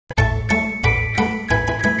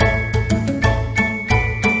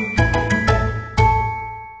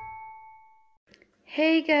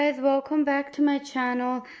Hey guys, welcome back to my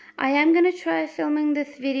channel. I am gonna try filming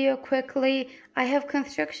this video quickly. I have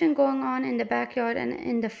construction going on in the backyard and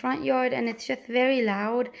in the front yard, and it's just very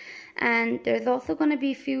loud, and there's also gonna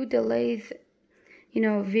be a few delays,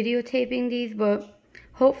 videotaping these, but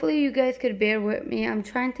hopefully you guys could bear with me. I'm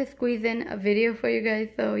trying to squeeze in a video for you guys,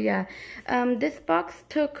 so yeah. This box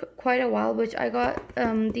took quite a while, which I got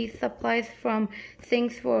these supplies from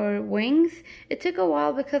Things for Wings. It took a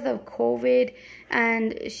while because of COVID,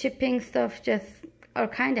 and shipping stuff just are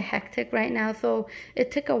kind of hectic right now, so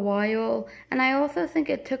it took a while. And I also think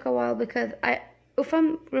it took a while because if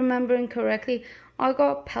I'm remembering correctly, I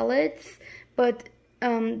got pellets, but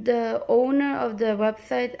the owner of the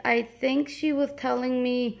website, I think she was telling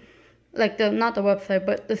me, like not the website,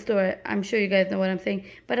 but the store, I'm sure you guys know what I'm saying,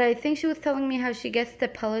 but I think she was telling me how she gets the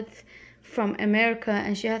pellets from America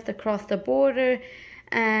and she has to cross the border,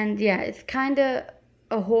 and yeah, it's kind of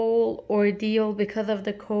a whole ordeal because of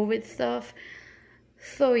the COVID stuff.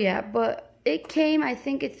 So yeah, but it came, I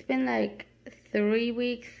think it's been like 3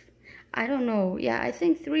 weeks, I don't know. Yeah, I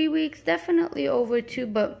think 3 weeks, definitely over 2,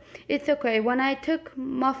 but it's okay. When I took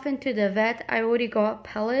Muffin to the vet, I already got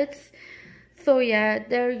pellets. So yeah,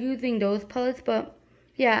 they're using those pellets, but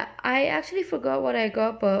yeah, I actually forgot what I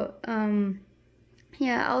got, but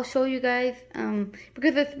yeah, I'll show you guys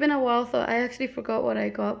because it's been a while, so I actually forgot what I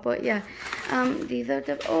got. But yeah, these are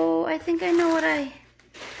the, oh, I think I know what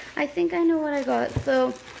I got.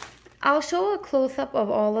 So I'll show a close-up of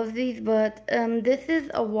all of these, but this is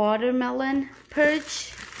a watermelon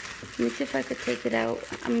perch. Let me see if I could take it out.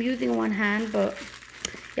 I'm using one hand, but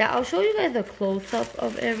yeah, I'll show you guys a close-up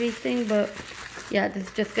of everything, but yeah, this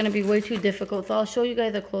is just going to be way too difficult, so I'll show you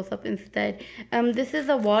guys a close-up instead. This is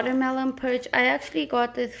a watermelon perch. I actually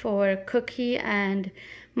got this for Cookie and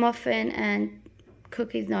Muffin, and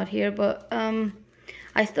Cookie's not here, but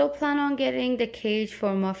I still plan on getting the cage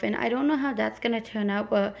for Muffin. I don't know how that's going to turn out,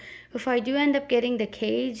 but if I do end up getting the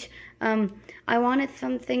cage, I wanted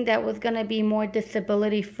something that was going to be more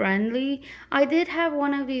disability friendly. I did have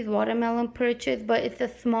one of these watermelon perches, but it's a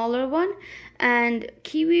smaller one, and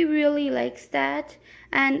Kiwi really likes that,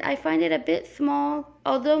 and I find it a bit small,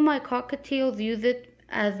 although my cockatiels use it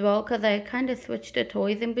as well because I kind of switched the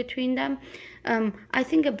toys in between them. I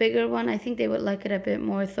think a bigger one, I think they would like it a bit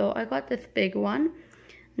more, so I got this big one.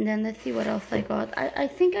 And then let's see what else I got. I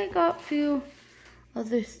think I got a few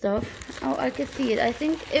other stuff. Oh, I can see it. I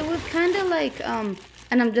think it was kind of like, and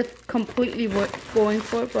I'm just completely going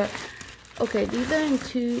for it, but okay, these are in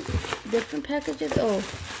 2 different packages. Oh,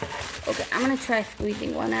 okay, I'm going to try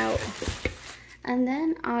squeezing one out. And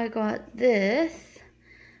then I got this.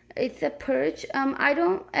 It's a perch. I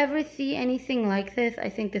don't ever see anything like this. I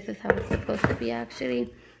think this is how it's supposed to be,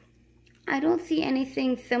 actually. I don't see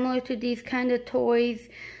anything similar to these kind of toys,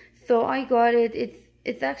 so I got it.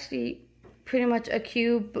 It's actually pretty much a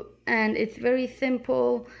cube, and it's very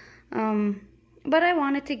simple, but I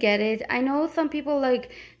wanted to get it. I know some people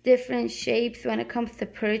like different shapes when it comes to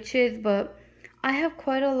perches, but I have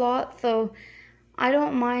quite a lot, so I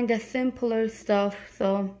don't mind the simpler stuff,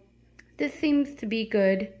 so this seems to be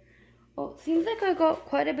good. Oh, seems like I got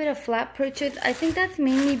quite a bit of flat perches. I think that's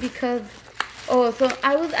mainly because, oh, so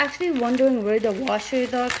I was actually wondering where the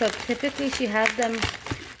washers are, because typically she has them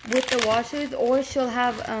with the washers, or she'll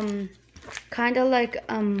have kind of like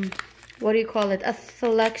what do you call it, a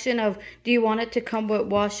selection of, do you want it to come with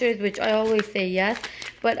washers, which I always say yes,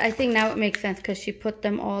 but I think now it makes sense because she put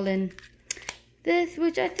them all in this,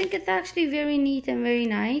 which I think is actually very neat and very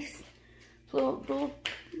nice. So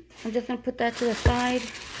I'm just gonna put that to the side.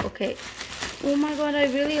 Okay. Oh my god, I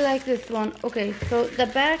really like this one. Okay, so the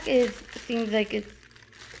back seems like it's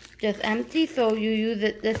just empty, so you use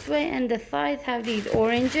it this way, and the sides have these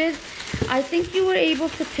oranges. I think you were able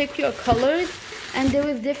to pick your colors, and there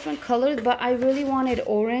was different colors, but I really wanted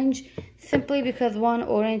orange, simply because one,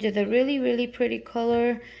 orange is a really, really pretty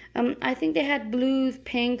color. I think they had blues,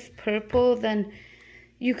 pinks, purples, and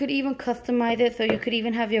you could even customize it, so you could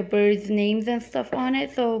even have your birds' names and stuff on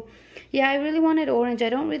it. So yeah, I really wanted orange. I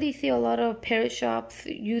don't really see a lot of parrot shops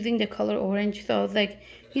using the color orange, so I was like,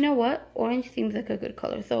 you know what, orange seems like a good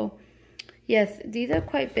color. So yes, these are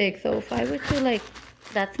quite big, so if I were to, like,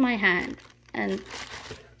 that's my hand, and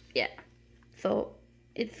yeah, so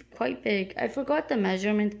it's quite big. I forgot the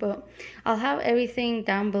measurements, but I'll have everything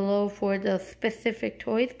down below for the specific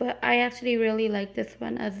toys, but I actually really like this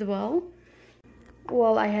one as well.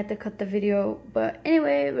 Well, I had to cut the video, but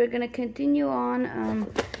anyway, we're gonna continue on.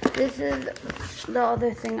 This is the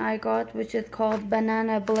other thing I got, which is called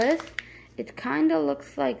Banana Bliss. It kind of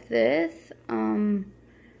looks like this.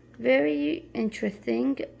 Very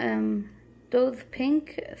interesting. those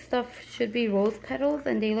pink stuff should be rose petals,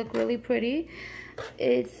 and they look really pretty.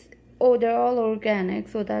 Oh, they're all organic,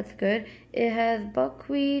 so that's good. It has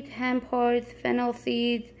buckwheat, hemp hearts, fennel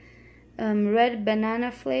seeds, red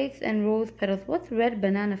banana flakes, and rose petals. What's red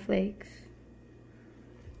banana flakes?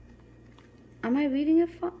 Am I reading it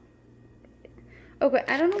fine? Okay,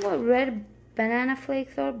 I don't know what red banana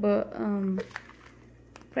flakes are, but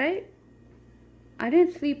right? I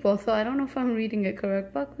didn't sleep well, so I don't know if I'm reading it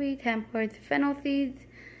correct. Buckwheat, hemp hearts, fennel seeds,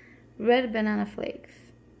 red banana flakes,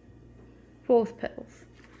 rose petals.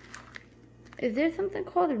 Is there something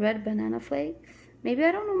called red banana flakes? Maybe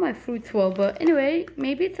I don't know my fruits well, but anyway,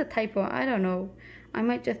 maybe it's a typo. I don't know. I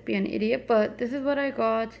might just be an idiot, but this is what I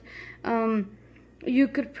got. You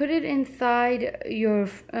could put it inside your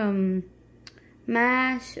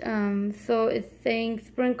mash. So it's saying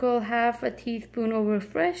sprinkle half a teaspoon over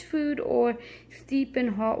fresh food or steep in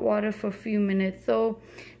hot water for a few minutes. So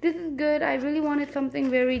this is good. I really wanted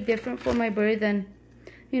something very different for my birds, and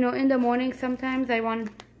you know, in the morning sometimes I want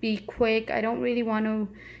to be quick. I don't really want to,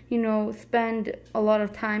 you know, spend a lot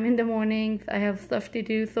of time in the mornings. I have stuff to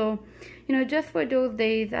do, so you know, just for those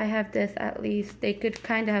days I have this. At least they could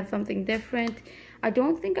kind of have something different. I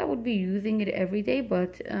don't think I would be using it every day,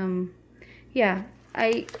 but yeah,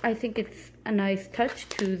 I think it's a nice touch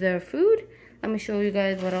to their food. Let me show you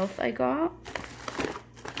guys what else I got.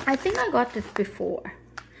 I think I got this before.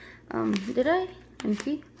 Did I? Let me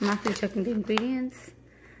see. I'm actually checking the ingredients.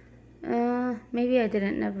 Maybe I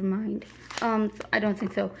didn't, never mind. I don't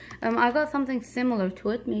think so. I got something similar to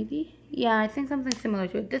it, maybe. Yeah, I think something similar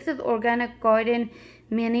to it. This is Organic Garden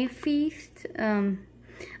Mini Feast.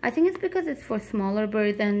 I think it's because it's for smaller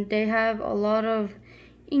birds, and they have a lot of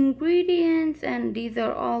ingredients, and these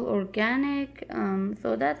are all organic,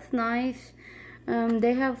 so that's nice.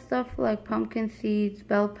 They have stuff like pumpkin seeds,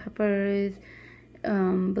 bell peppers,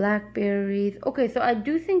 blackberries. Okay, so I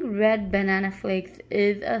do think red banana flakes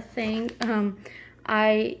is a thing.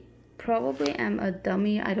 I probably am a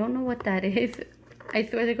dummy. I don't know what that is. I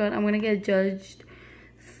swear to God, I'm gonna get judged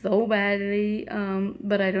so badly,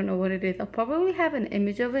 but I don't know what it is. I'll probably have an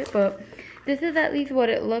image of it, but this is at least what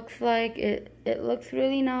it looks like. It looks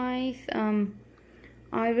really nice.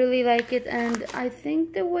 I really like it, and I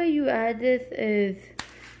think the way you add this is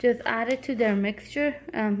just add it to their mixture.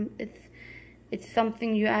 It's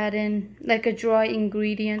something you add in like a dry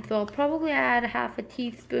ingredient, so I'll probably add half a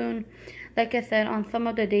teaspoon, like I said, on some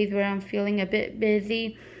of the days where I'm feeling a bit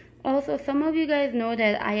busy. Also, some of you guys know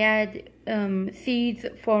that I add seeds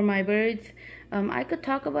for my birds. I could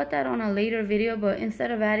talk about that on a later video, but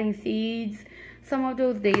instead of adding seeds, some of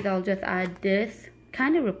those days I'll just add this.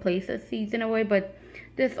 Kind of replaces seeds in a way, but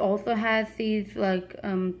this also has seeds like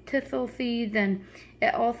thistle seeds, and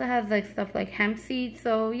it also has like stuff like hemp seeds.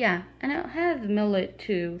 So yeah, and it has millet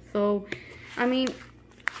too. So I mean,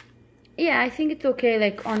 yeah, I think it's okay.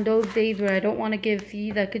 Like on those days where I don't want to give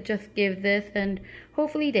seeds, I could just give this, and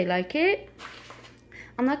hopefully they like it.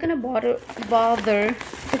 I'm not gonna bother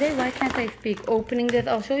today. Why can't I speak? Opening this,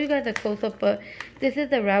 I'll show you guys a close-up, but this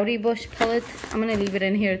is the Roudybush pellets. I'm gonna leave it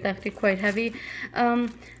in here. It's actually quite heavy.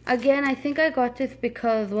 Again, I think I got this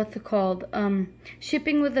because what's it called?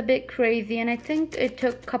 Shipping was a bit crazy, and I think it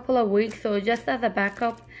took a couple of weeks. So just as a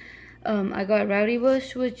backup, I got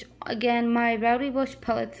Roudybush, which again, my Roudybush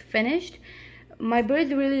pellets finished. My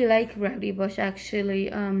birds really like Roudybush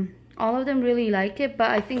actually. All of them really like it, but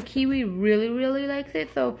I think Kiwi really likes it,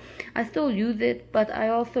 so I still use it. But I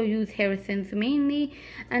also use Harrison's mainly,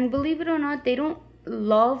 and believe it or not, they don't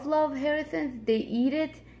love Harrison's. They eat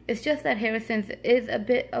it. It's just that Harrison's is a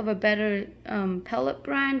bit of a better pellet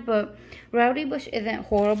brand, but Roudybush isn't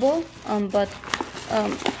horrible, but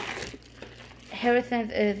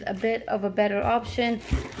Harrison's is a bit of a better option.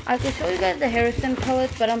 I can show you guys the Harrison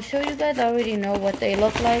pellets, but I'm sure you guys already know what they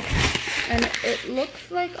look like. And it looks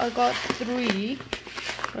like I got 3,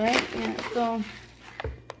 right? Yeah, so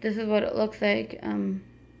this is what it looks like.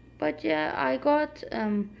 But yeah, I got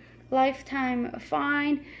Lifetime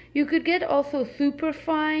Fine. You could get also Super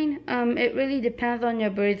Fine. It really depends on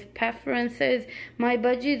your bird's preferences. My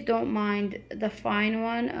budgies don't mind the fine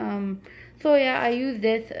one. So yeah, I use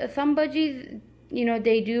this. Some budgies, you know,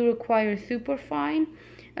 they do require Super Fine.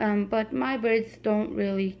 But my birds don't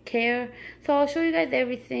really care, so I'll show you guys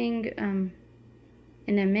everything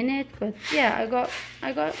in a minute. But yeah,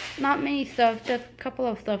 I got not many stuff, just a couple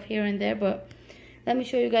of stuff here and there, but let me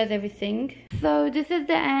show you guys everything. So this is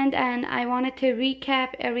the end, and I wanted to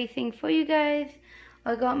recap everything for you guys.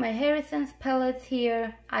 I got my Harrison's pellets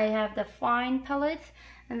here, I have the fine pellets,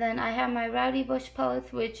 and then I have my Roudybush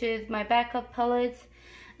pellets, which is my backup pellets.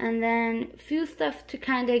 and then few stuff to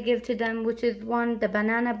kind of give to them, which is one, the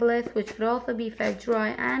banana Bliss, which could also be fed dry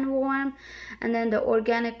and warm, and then the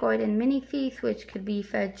organic garden mini feast, which could be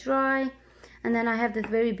fed dry. And then I have this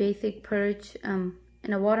very basic Perch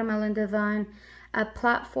in a watermelon design, a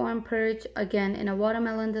platform Perch again in a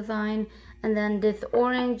watermelon design, and then this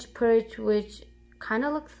orange Perch, which kind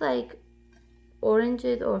of looks like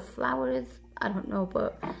oranges or flowers, I don't know,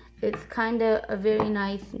 but it's kind of a very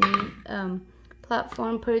nice, neat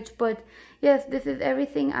platform Perch. But yes, this is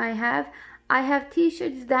everything I have. I have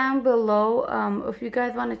t-shirts down below. If you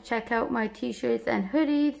guys want to check out my t-shirts and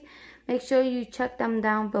hoodies, make sure you check them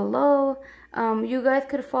down below. You guys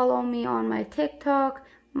could follow me on my TikTok,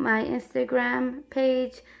 my Instagram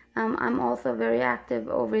page. I'm also very active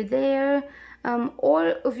over there.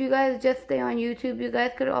 Or if you guys just stay on YouTube, you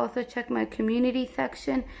guys could also check my community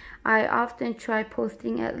section. I often try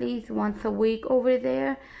posting at least once a week over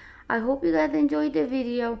there. I hope you guys enjoyed the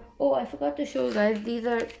video. Oh, I forgot to show you guys, these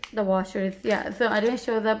are the washers. Yeah, so I didn't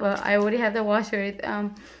show that, but I already have the washers.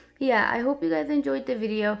 Yeah, I hope you guys enjoyed the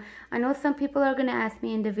video. I know some people are gonna ask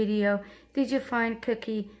me in the video, did you find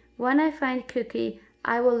Cookie? When I find Cookie,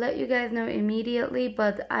 I will let you guys know immediately,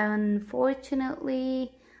 but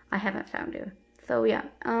unfortunately I haven't found her. So yeah,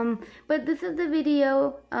 but this is the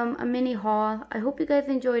video, a mini haul. I hope you guys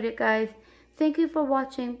enjoyed it, guys. Thank you for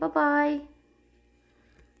watching. Bye bye.